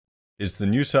Is the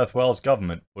New South Wales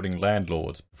government putting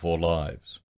landlords before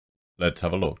lives? Let's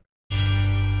have a look.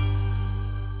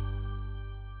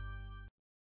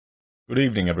 Good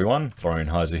evening, everyone. Florian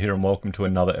Heiser here, and welcome to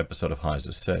another episode of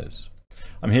Heiser Says.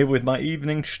 I'm here with my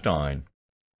evening stein,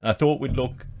 and I thought we'd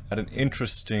look at an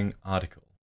interesting article.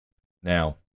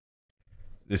 Now,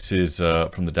 this is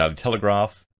from the Daily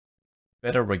Telegraph.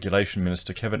 Better Regulation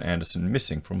Minister Kevin Anderson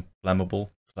missing from flammable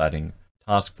cladding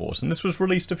task force. And this was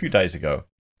released a few days ago.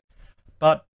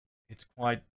 But it's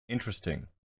quite interesting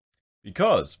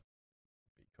because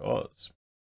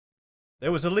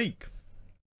there was a leak.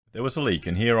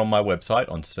 And here on my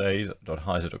website on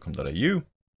says.heiser.com.au,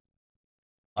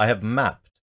 I have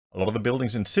mapped a lot of the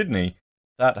buildings in Sydney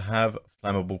that have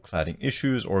flammable cladding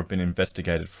issues or have been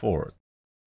investigated for it.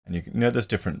 And you know there's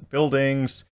different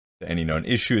buildings, any known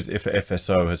issues, if a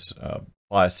FSO has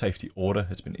fire safety order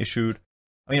has been issued.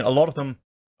 I mean, a lot of them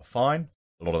are fine,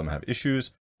 a lot of them have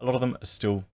issues, a lot of them are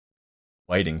still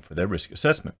waiting for their risk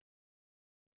assessment.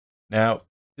 Now,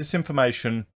 this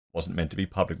information wasn't meant to be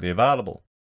publicly available.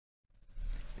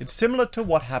 It's similar to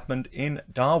what happened in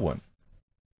Darwin.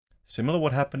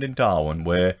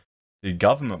 Where the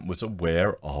government was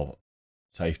aware of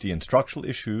safety and structural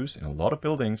issues in a lot of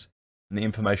buildings, and the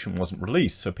information wasn't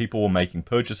released. So people were making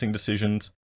purchasing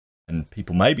decisions, and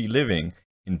people may be living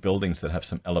in buildings that have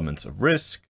some elements of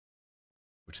risk,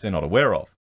 which they're not aware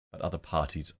of, but other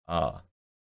parties are.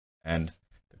 And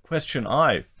the question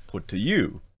I put to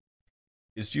you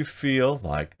is, do you feel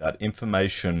like that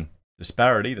information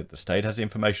disparity, that the state has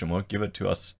information, won't give it to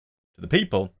us, to the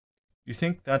people, do you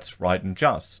think that's right and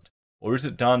just? Or is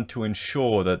it done to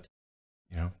ensure that,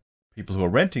 people who are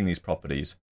renting these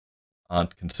properties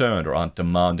aren't concerned or aren't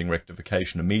demanding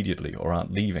rectification immediately or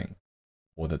aren't leaving,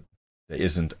 or that there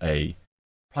isn't a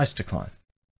price decline?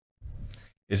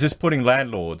 Is this putting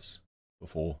landlords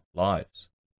before lives?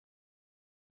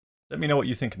 Let me know what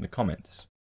you think in the comments.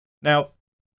 Now,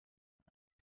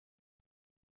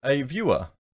 a viewer,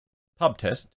 Pub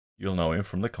Test, you'll know him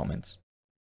from the comments.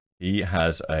 He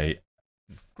has a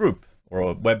group or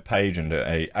a web page and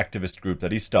a activist group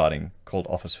that he's starting called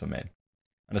Office for Men.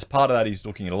 And as part of that, he's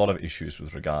looking at a lot of issues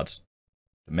with regards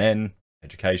to men,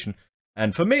 education.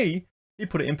 And for me, he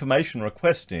put an information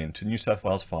request in to New South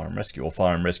Wales Fire and Rescue, or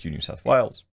Fire and Rescue New South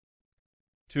Wales,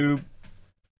 to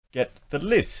get the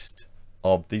list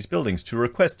of these buildings to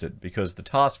request it, because the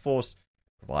task force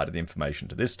provided the information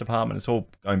to this department. It's all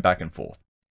going back and forth.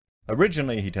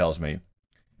 Originally, he tells me,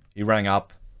 he rang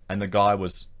up and the guy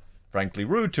was frankly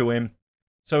rude to him.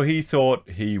 So he thought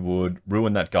he would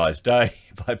ruin that guy's day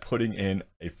by putting in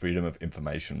a Freedom of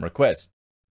Information request.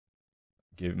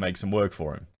 Make some work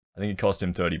for him. I think it cost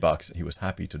him $30. He was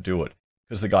happy to do it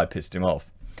because the guy pissed him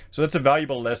off. So that's a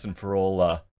valuable lesson for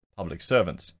all public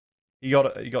servants. He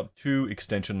got 2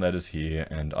 extension letters here,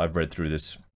 and I've read through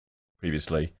this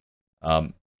previously.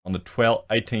 On the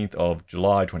 18th of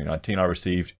July 2019, I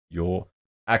received your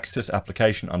access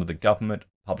application under the Government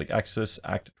Public Access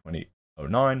Act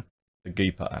 2009. The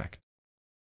GEPA Act.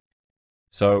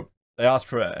 So they asked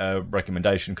for a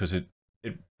recommendation because it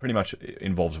pretty much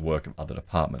involves work of other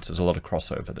departments. There's a lot of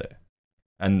crossover there.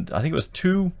 And I think it was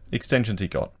 2 extensions he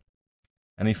got.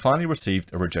 And he finally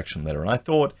received a rejection letter. And I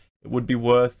thought it would be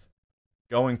worth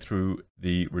going through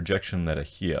the rejection letter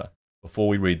here before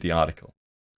we read the article,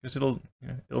 because it'll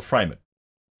frame it.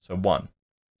 So 1,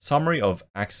 summary of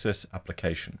access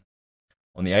application.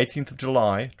 On the 18th of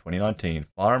July 2019,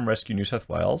 Fire and Rescue New South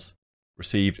Wales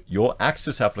received your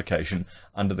access application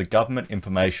under the Government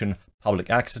Information Public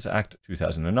Access Act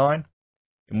 2009,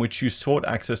 in which you sought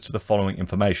access to the following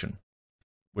information.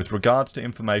 With regards to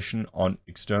information on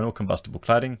external combustible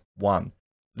cladding, 1.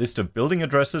 List of building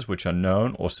addresses which are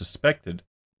known or suspected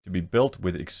to be built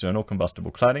with external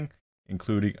combustible cladding,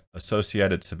 including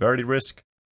associated severity risk,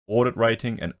 audit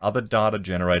rating, and other data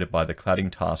generated by the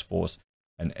Cladding Task Force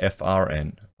and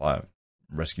FRN, Fire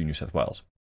Rescue New South Wales.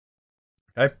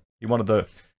 Okay? He wanted to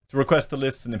request the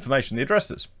lists and information, the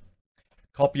addresses.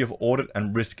 Copy of audit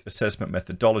and risk assessment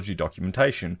methodology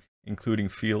documentation, including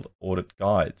field audit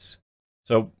guides.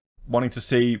 So wanting to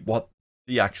see what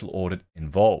the actual audit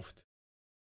involved.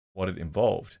 What it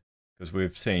involved. Because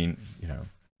we've seen,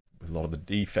 with a lot of the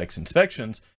defects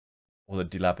inspections or the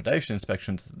dilapidation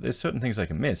inspections, there's certain things they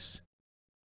can miss.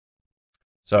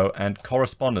 So, and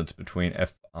correspondence between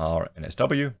FR and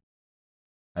SW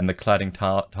and the Cladding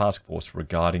Task Force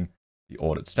regarding the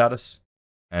audit status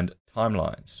and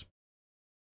timelines.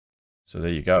 So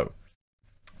there you go.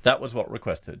 That was what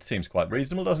requested. It seems quite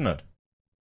reasonable, doesn't it?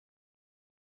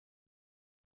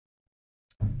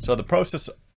 So the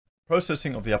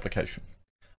processing of the application.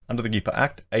 Under the GIPA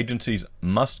Act, agencies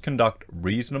must conduct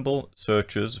reasonable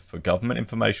searches for government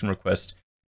information requests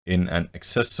in an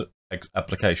access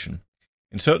application.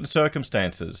 In certain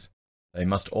circumstances, they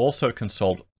must also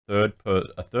consult third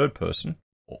parties or third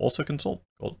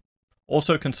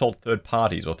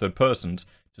persons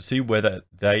to see whether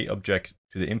they object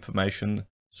to the information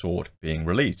sought being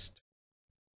released.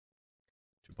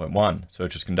 2.1.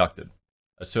 Searches conducted.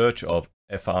 A search of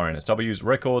FRNSW's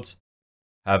records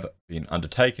have been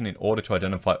undertaken in order to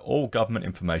identify all government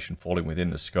information falling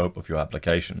within the scope of your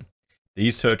application.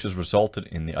 These searches resulted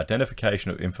in the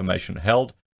identification of information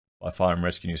held by Fire and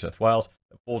Rescue New South Wales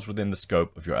that falls within the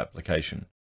scope of your application.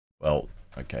 Well,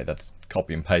 okay, that's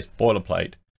copy and paste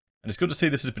boilerplate. And it's good to see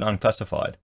this has been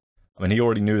unclassified. I mean, he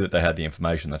already knew that they had the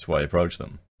information, that's why he approached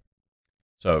them.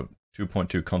 So,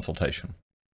 2.2 consultation.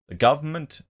 The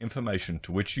government information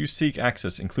to which you seek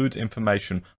access includes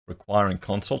information requiring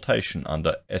consultation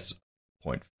under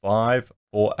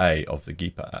S.54A of the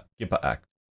GIPA Act.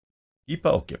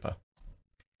 GIPA or GIPA?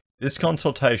 This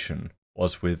consultation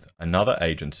was with another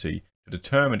agency to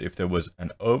determine if there was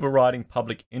an overriding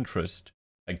public interest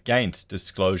against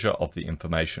disclosure of the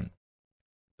information.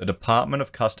 The Department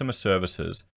of Customer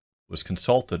Services was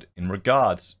consulted in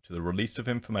regards to the release of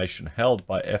information held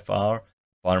by Fire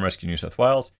and Rescue New South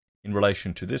Wales in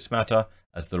relation to this matter,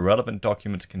 as the relevant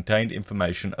documents contained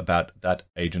information about that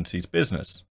agency's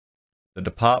business. The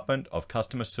Department of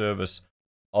Customer Service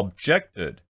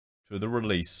objected to the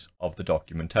release of the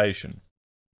documentation.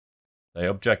 They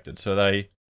objected, so they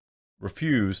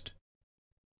refused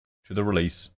to the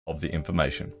release of the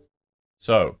information.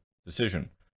 So, decision.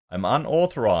 I'm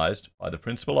unauthorized by the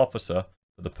principal officer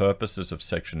for the purposes of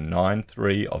Section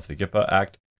 9.3 of the GIPA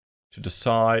Act to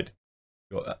decide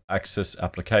your access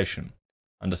application.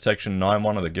 Under Section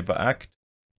 9.1 of the GIPA Act,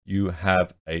 you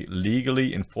have a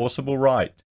legally enforceable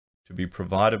right to be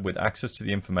provided with access to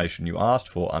the information you asked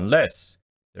for unless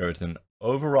there is an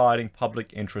overriding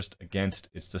public interest against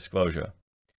its disclosure.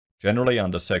 Generally,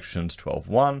 under Sections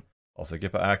 12.1 of the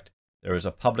GIPA Act, there is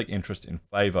a public interest in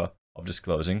favor of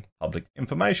disclosing public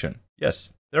information.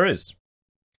 Yes, there is.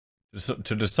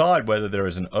 To decide whether there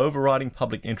is an overriding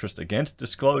public interest against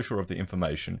disclosure of the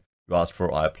information you asked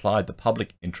for, I applied the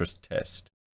public interest test,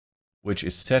 which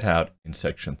is set out in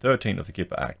Section 13 of the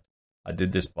GIPA Act. I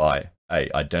did this by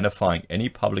A. Identifying any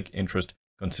public interest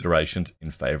considerations in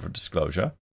favor of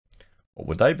disclosure. What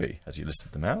would they be? Has he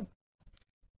listed them out?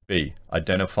 B.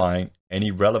 Identifying any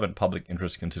relevant public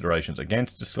interest considerations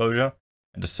against disclosure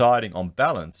and deciding on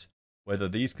balance whether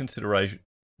those considerations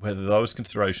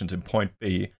in point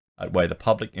B outweigh the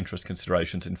public interest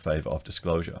considerations in favor of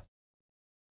disclosure.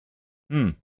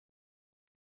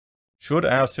 Should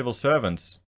our civil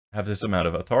servants have this amount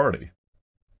of authority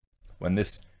when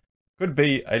this could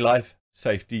be a life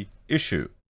safety issue?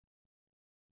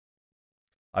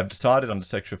 I've decided under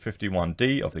Section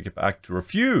 51D of the GIPA Act to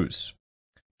refuse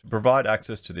to provide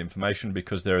access to the information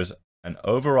because there is an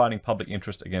overriding public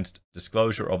interest against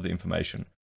disclosure of the information.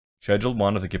 Schedule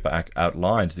 1 of the GIPA Act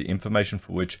outlines the information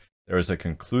for which there is a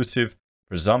conclusive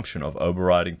presumption of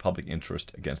overriding public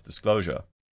interest against disclosure.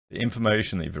 The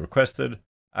information that you've requested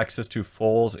access to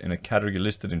falls in a category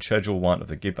listed in Schedule 1 of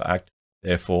the GIPA Act.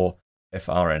 Therefore,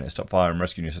 FRN, Fire and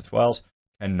Rescue New South Wales,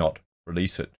 cannot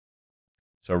release it.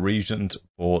 So, reasons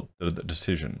for the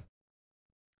decision.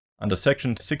 Under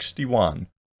Section 61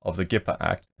 of the GIPA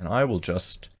Act, and I will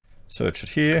just search it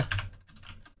here.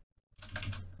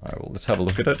 Let's have a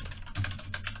look at it.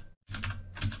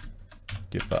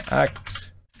 GIPA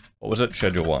Act. What was it?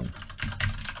 Schedule 1.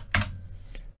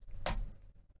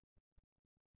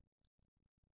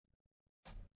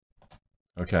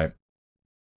 Okay.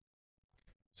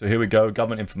 So here we go.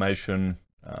 Government information,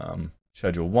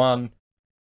 Schedule 1.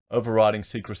 Overriding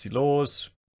secrecy laws.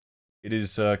 It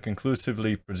is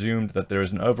conclusively presumed that there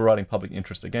is an overriding public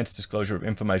interest against disclosure of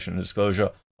information and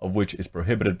disclosure of which is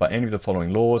prohibited by any of the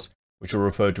following laws, which are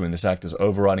referred to in this act as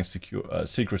overriding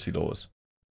secrecy laws.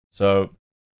 So,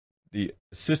 the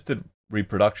Assisted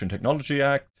Reproduction Technology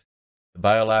Act, the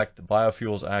Bail Act, the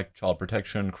Biofuels Act, Child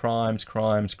Protection, Crimes,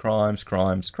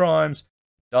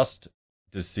 Dust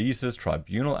Diseases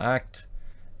Tribunal Act,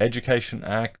 Education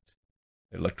Act,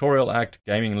 Electoral Act,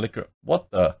 Gaming and Liquor. What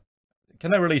the?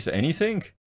 Can they release anything?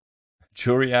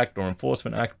 Jury Act or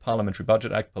Enforcement Act, Parliamentary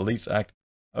Budget Act, Police Act.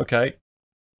 Okay.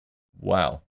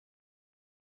 Wow.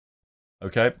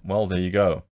 Okay, well, there you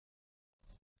go.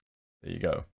 There you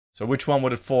go. So which one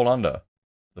would it fall under?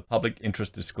 The Public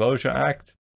Interest Disclosure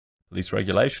Act? Police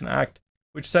Regulation Act?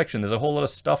 Which section? There's a whole lot of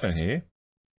stuff in here.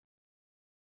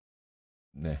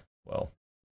 Nah, well,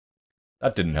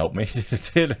 that didn't help me.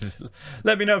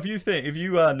 Let me know if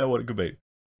you know what it could be.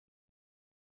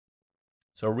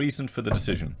 So reason for the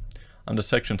decision. Under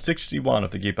Section 61 of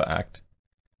the GIPA Act,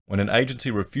 when an agency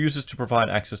refuses to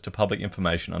provide access to public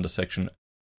information under Section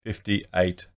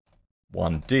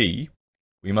 58(1)(d),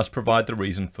 we must provide the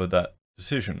reason for that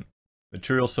decision,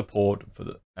 material support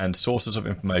and sources of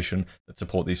information that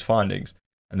support these findings,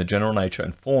 and the general nature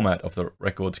and format of the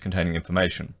records containing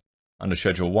information. Under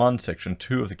Schedule 1, Section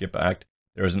 2 of the GIPA Act,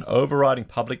 there is an overriding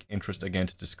public interest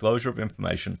against disclosure of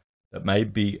information that may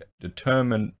be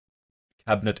determined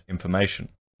cabinet information.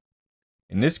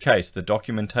 In this case, the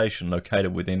documentation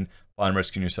located within Fire and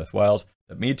Rescue New South Wales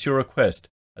that meets your request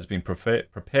has been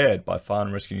prepared by Fire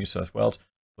and Rescue New South Wales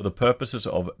for the purposes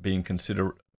of being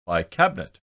considered by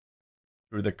Cabinet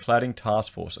through the Cladding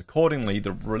Task Force. Accordingly,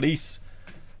 the release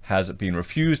has been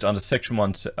refused under Section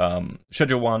 1,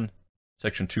 Schedule 1,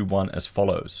 Section 2.1 as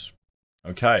follows.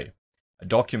 Okay, a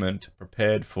document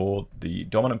prepared for the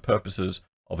dominant purposes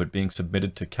of it being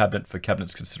submitted to Cabinet for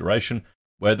Cabinet's consideration,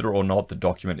 whether or not the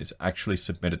document is actually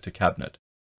submitted to Cabinet.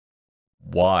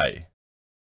 Why?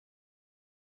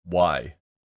 Why?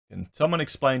 Can someone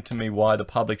explain to me why the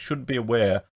public should be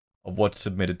aware of what's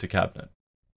submitted to Cabinet?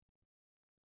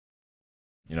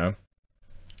 You know,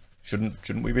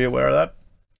 shouldn't we be aware of that?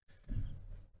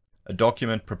 A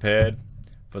document prepared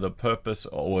for the purpose,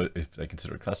 or if they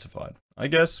consider it classified, I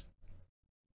guess.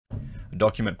 A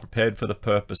document prepared for the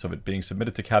purpose of it being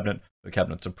submitted to Cabinet for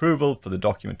Cabinet's approval, for the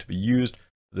document to be used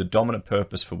for the dominant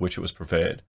purpose for which it was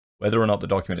prepared, whether or not the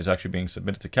document is actually being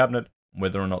submitted to Cabinet, and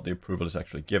whether or not the approval is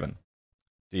actually given.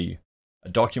 D. A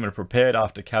document prepared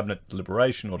after Cabinet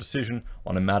deliberation or decision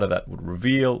on a matter that would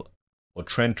reveal or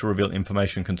trend to reveal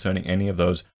information concerning any of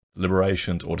those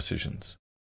deliberations or decisions.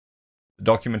 The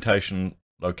documentation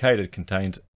located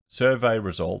contains survey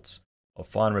results of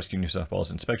Fire and Rescue New South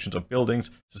Wales inspections of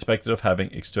buildings suspected of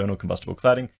having external combustible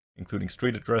cladding, including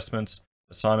street addressments,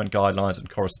 assignment guidelines, and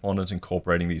correspondence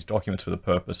incorporating these documents for the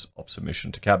purpose of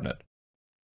submission to Cabinet.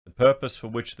 The purpose for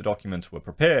which the documents were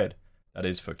prepared, that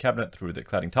is, for Cabinet through the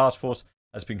Cladding Task Force,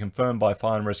 has been confirmed by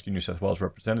Fire and Rescue New South Wales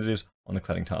representatives on the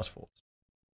Cladding Task Force.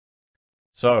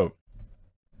 So,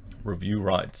 review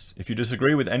rights. If you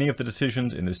disagree with any of the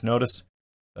decisions in this notice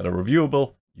that are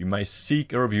reviewable, you may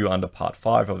seek a review under Part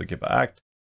 5 of the GIPA Act.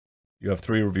 You have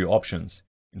 3 review options.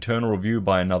 Internal review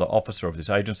by another officer of this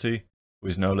agency, who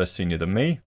is no less senior than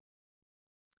me.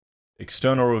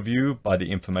 External review by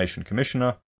the Information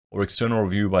Commissioner, or external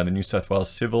review by the New South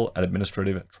Wales Civil and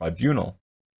Administrative Tribunal.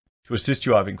 To assist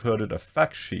you, I've included a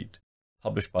fact sheet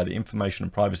published by the Information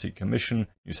and Privacy Commission,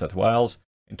 New South Wales,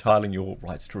 entitling your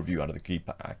rights to review under the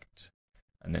GIPA Act.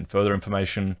 And then further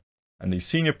information, and the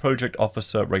Senior Project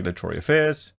Officer, Regulatory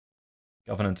Affairs,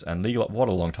 Governance and Legal, what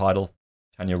a long title,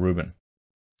 Tanya Rubin.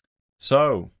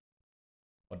 So,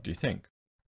 what do you think?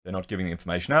 They're not giving the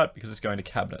information out because it's going to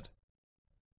Cabinet.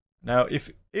 Now,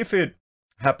 if it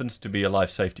happens to be a life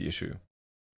safety issue,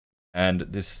 and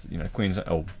this, Queensland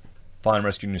or Fire and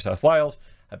Rescue New South Wales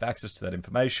have access to that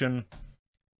information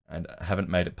and haven't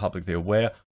made it publicly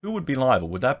aware, who would be liable?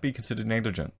 Would that be considered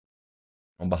negligent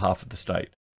on behalf of the state?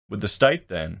 Would the state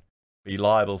then be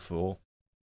liable for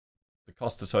the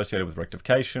costs associated with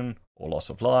rectification or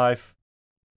loss of life?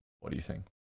 What do you think?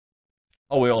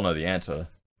 Oh, we all know the answer.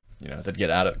 That get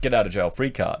out of jail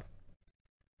free card.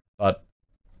 But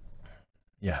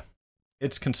yeah,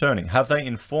 it's concerning. Have they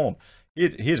informed?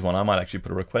 Here's one I might actually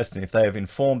put a request in. If they have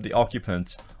informed the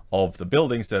occupants of the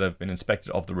buildings that have been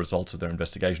inspected of the results of their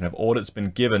investigation, have audits been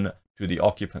given to the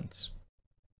occupants?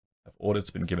 I've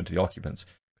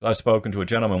spoken to a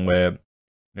gentleman where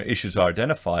issues are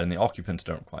identified and the occupants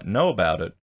don't quite know about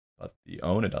it, but the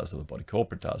owner does or the body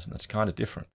corporate does, and that's kind of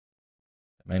different.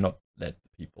 They may not let the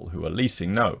people who are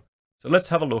leasing know. So let's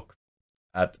have a look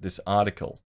at this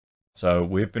article. So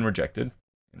we've been rejected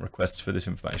in requests for this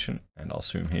information, and I'll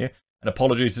zoom here. And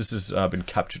apologies, this has been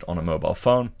captured on a mobile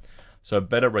phone. So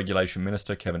Better Regulation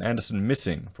Minister Kevin Anderson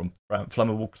missing from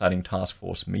Flammable Cladding Task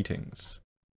Force meetings.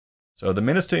 So the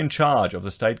minister in charge of the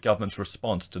state government's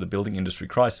response to the building industry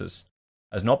crisis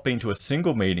has not been to a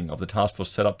single meeting of the task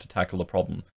force set up to tackle the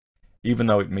problem, even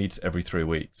though it meets every 3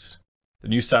 weeks. The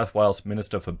New South Wales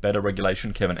Minister for Better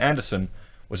Regulation, Kevin Anderson,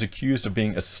 was accused of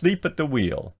being asleep at the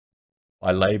wheel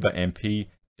by Labor MP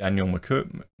Daniel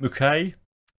Mackay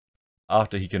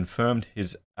after he confirmed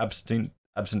his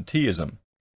absenteeism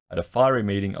at a fiery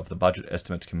meeting of the Budget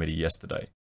Estimates Committee yesterday.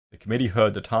 The committee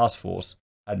heard the task force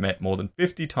had met more than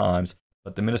 50 times,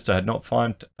 but the minister had not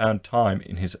found time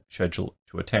in his schedule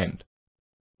to attend.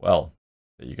 Well,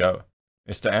 there you go.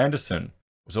 Mr. Anderson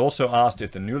was also asked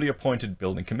if the newly appointed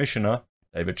building commissioner,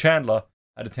 David Chandler,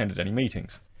 had attended any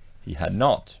meetings. He had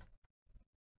not.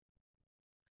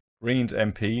 Greens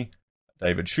MP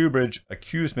David Shoebridge,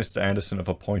 accused Mr. Anderson of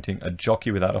appointing a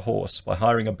jockey without a horse by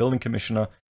hiring a building commissioner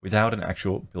without an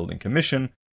actual building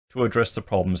commission to address the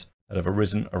problems that have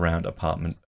arisen around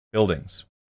apartment buildings.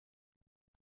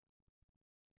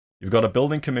 You've got a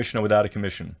building commissioner without a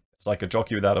commission. It's like a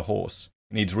jockey without a horse.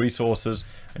 He needs resources,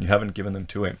 and you haven't given them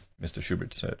to him, Mr.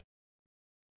 Shoebridge said.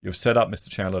 You've set up Mr.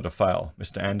 Chandler to fail.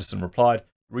 Mr. Anderson replied,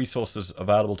 resources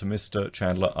available to Mr.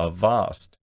 Chandler are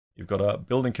vast. You've got a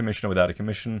building commissioner without a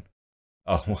commission.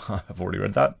 Oh, I've already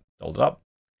read that. Hold it up.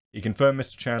 He confirmed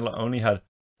Mr. Chandler only had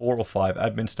 4 or 5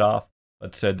 admin staff,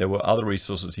 but said there were other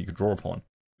resources he could draw upon.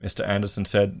 Mr. Anderson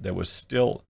said there was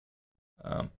still...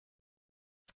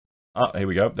 here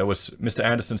we go. Mr.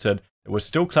 Anderson said there were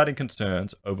still cladding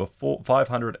concerns over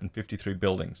 553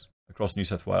 buildings across New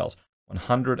South Wales,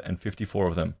 154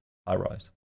 of them high-rise.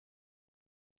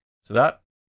 So that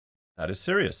is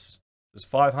serious. There's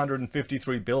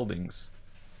 553 buildings.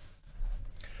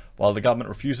 While the government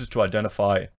refuses to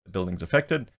identify the buildings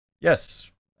affected,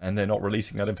 yes, and they're not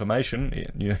releasing that information.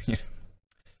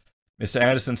 Mr.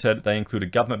 Anderson said they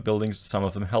included government buildings, some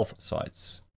of them health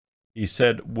sites. He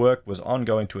said work was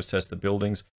ongoing to assess the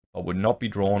buildings, but would not be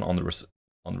drawn on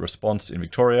the response in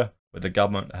Victoria, where the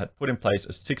government had put in place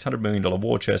a $600 million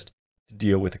war chest to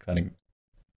deal with the cladding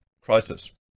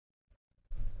crisis.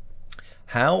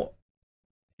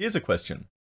 Here's a question.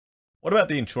 What about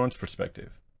the insurance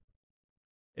perspective?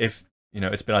 If,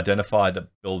 it's been identified that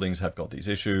buildings have got these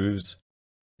issues,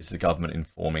 is the government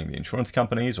informing the insurance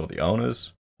companies or the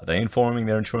owners? Are they informing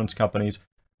their insurance companies?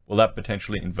 Will that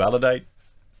potentially invalidate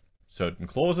certain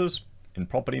clauses in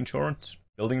property insurance,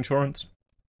 building insurance?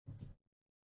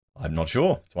 I'm not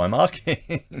sure. That's why I'm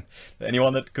asking.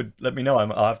 Anyone that could let me know,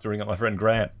 I'll have to ring up my friend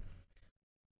Grant,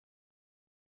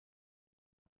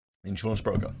 the insurance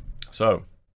broker. So,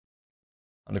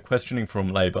 under questioning from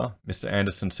Labor, Mr.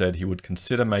 Anderson said he would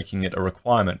consider making it a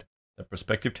requirement that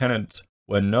prospective tenants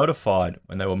were notified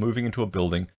when they were moving into a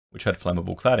building which had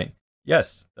flammable cladding.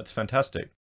 Yes, that's fantastic.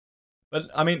 But,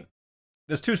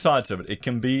 there's two sides of it. It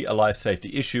can be a life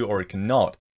safety issue or it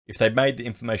cannot. If they made the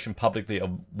information publicly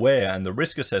aware and the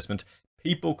risk assessment,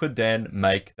 people could then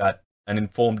make an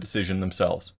informed decision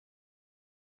themselves.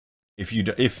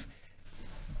 If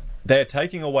they're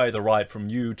taking away the right from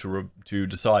you to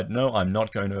decide, no, I'm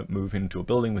not going to move into a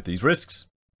building with these risks.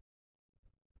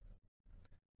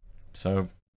 So,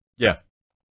 yeah.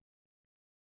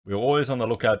 We're always on the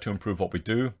lookout to improve what we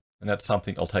do, and that's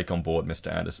something I'll take on board,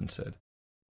 Mr. Anderson said.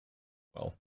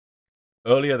 Well,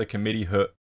 earlier the committee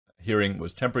hearing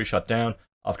was temporarily shut down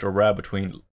after a row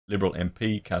between Liberal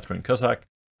MP Catherine Cusack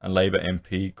and Labor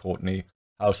MP Courtney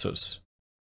Houses.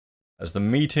 As the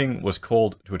meeting was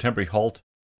called to a temporary halt,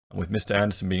 and with Mr.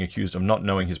 Anderson being accused of not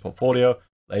knowing his portfolio,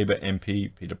 Labor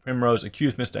MP Peter Primrose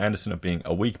accused Mr. Anderson of being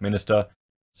a weak minister,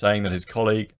 saying that his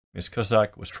colleague, Ms.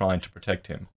 Cusack, was trying to protect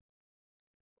him.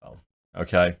 Well,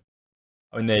 okay.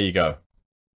 There you go.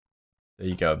 There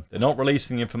you go. They're not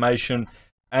releasing the information,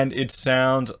 and it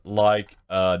sounds like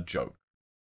a joke.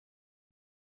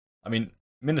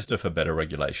 Minister for Better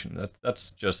Regulation.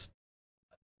 That's just...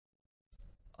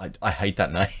 I hate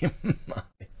that name.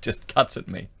 It just cuts at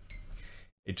me.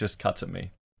 It just cuts at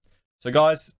me. So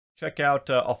guys, check out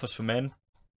Office for Men.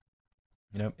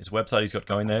 His website he's got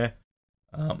going there.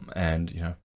 And,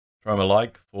 throw him a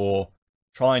like for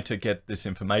trying to get this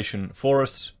information for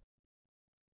us.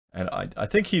 And I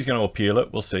think he's going to appeal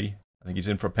it. We'll see. I think he's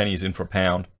in for a penny, he's in for a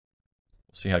pound.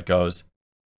 We'll see how it goes.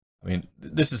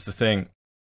 This is the thing.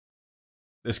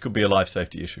 This could be a life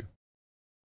safety issue.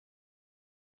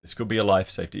 This could be a life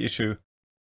safety issue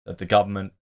that the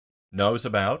government knows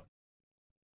about,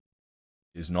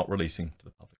 is not releasing to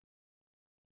the public.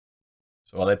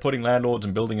 So are they putting landlords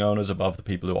and building owners above the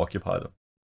people who occupy them?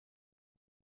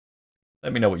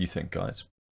 Let me know what you think, guys.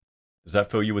 Does that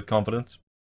fill you with confidence?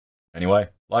 Anyway,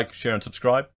 like, share, and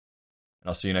subscribe, and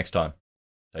I'll see you next time.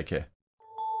 Take care.